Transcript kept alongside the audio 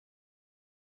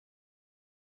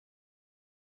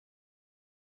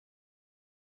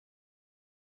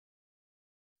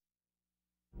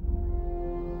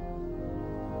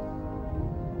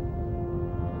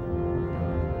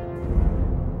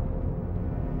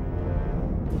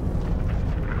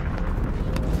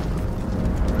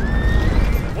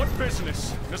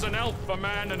elf, a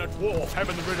man, and a dwarf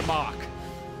having the written mark?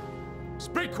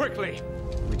 Speak quickly!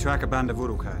 We track a band of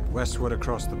Urukai, westward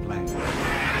across the plain. They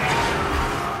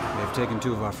have taken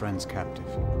 2 of our friends captive.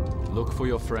 Look for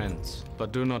your friends,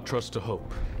 but do not trust to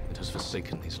hope. It has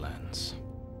forsaken these lands.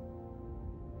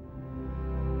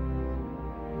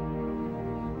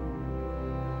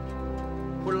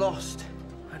 We're lost.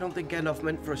 I don't think Gandalf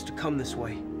meant for us to come this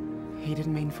way. He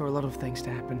didn't mean for a lot of things to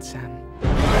happen, Sam.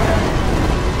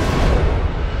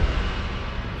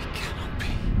 It cannot be.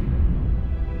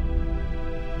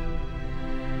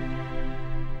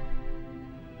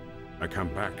 I come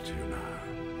back to you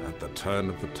now, at the turn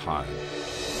of the tide.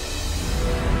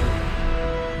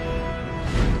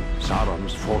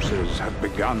 Sauron's forces have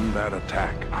begun their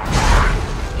attack.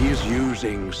 He is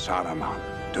using Saruman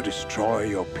to destroy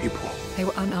your people. They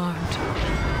were unarmed.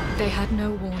 They had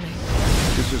no warning.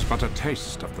 This is but a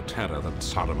taste of the terror that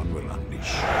Saruman will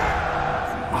unleash.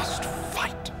 You must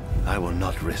fight. I will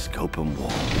not risk open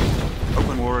war.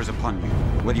 Open war is upon you,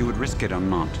 whether you would risk it or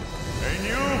not. A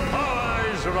new power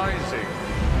is rising.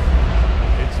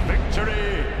 Its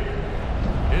victory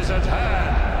is at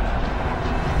hand.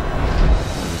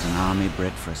 There is an army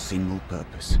bred for a single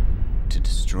purpose, to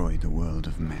destroy the world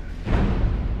of men.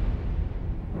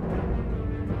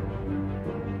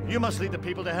 You must lead the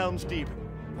people to Helm's Deep.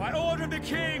 By order of the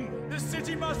king, the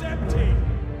city must empty.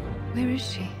 Where is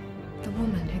she? The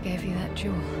woman who gave you that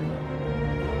jewel.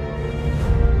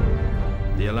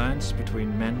 The alliance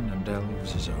between men and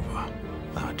elves is over.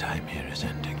 Our time here is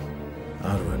ending.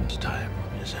 Arwen's time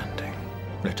is ending.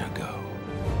 Let her go.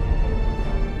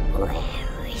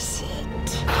 Where is it?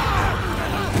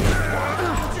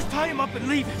 Just tie him up and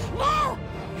leave him. No!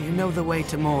 You know the way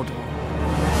to Mordor.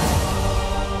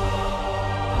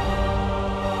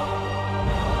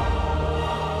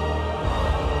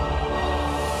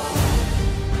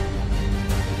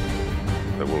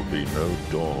 There will be no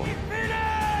dawn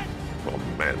for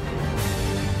men.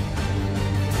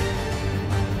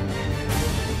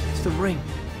 It's the ring.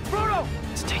 Frodo!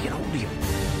 It's taken hold of you.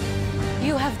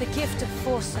 You have the gift of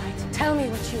foresight. Tell me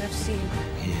what you have seen.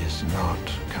 He is not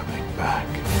coming back.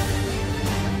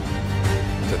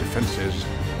 The defenses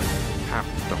have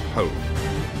to hold.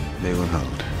 They will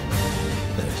hold.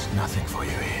 There is nothing for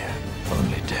you here.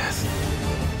 Only death.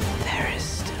 There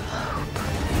is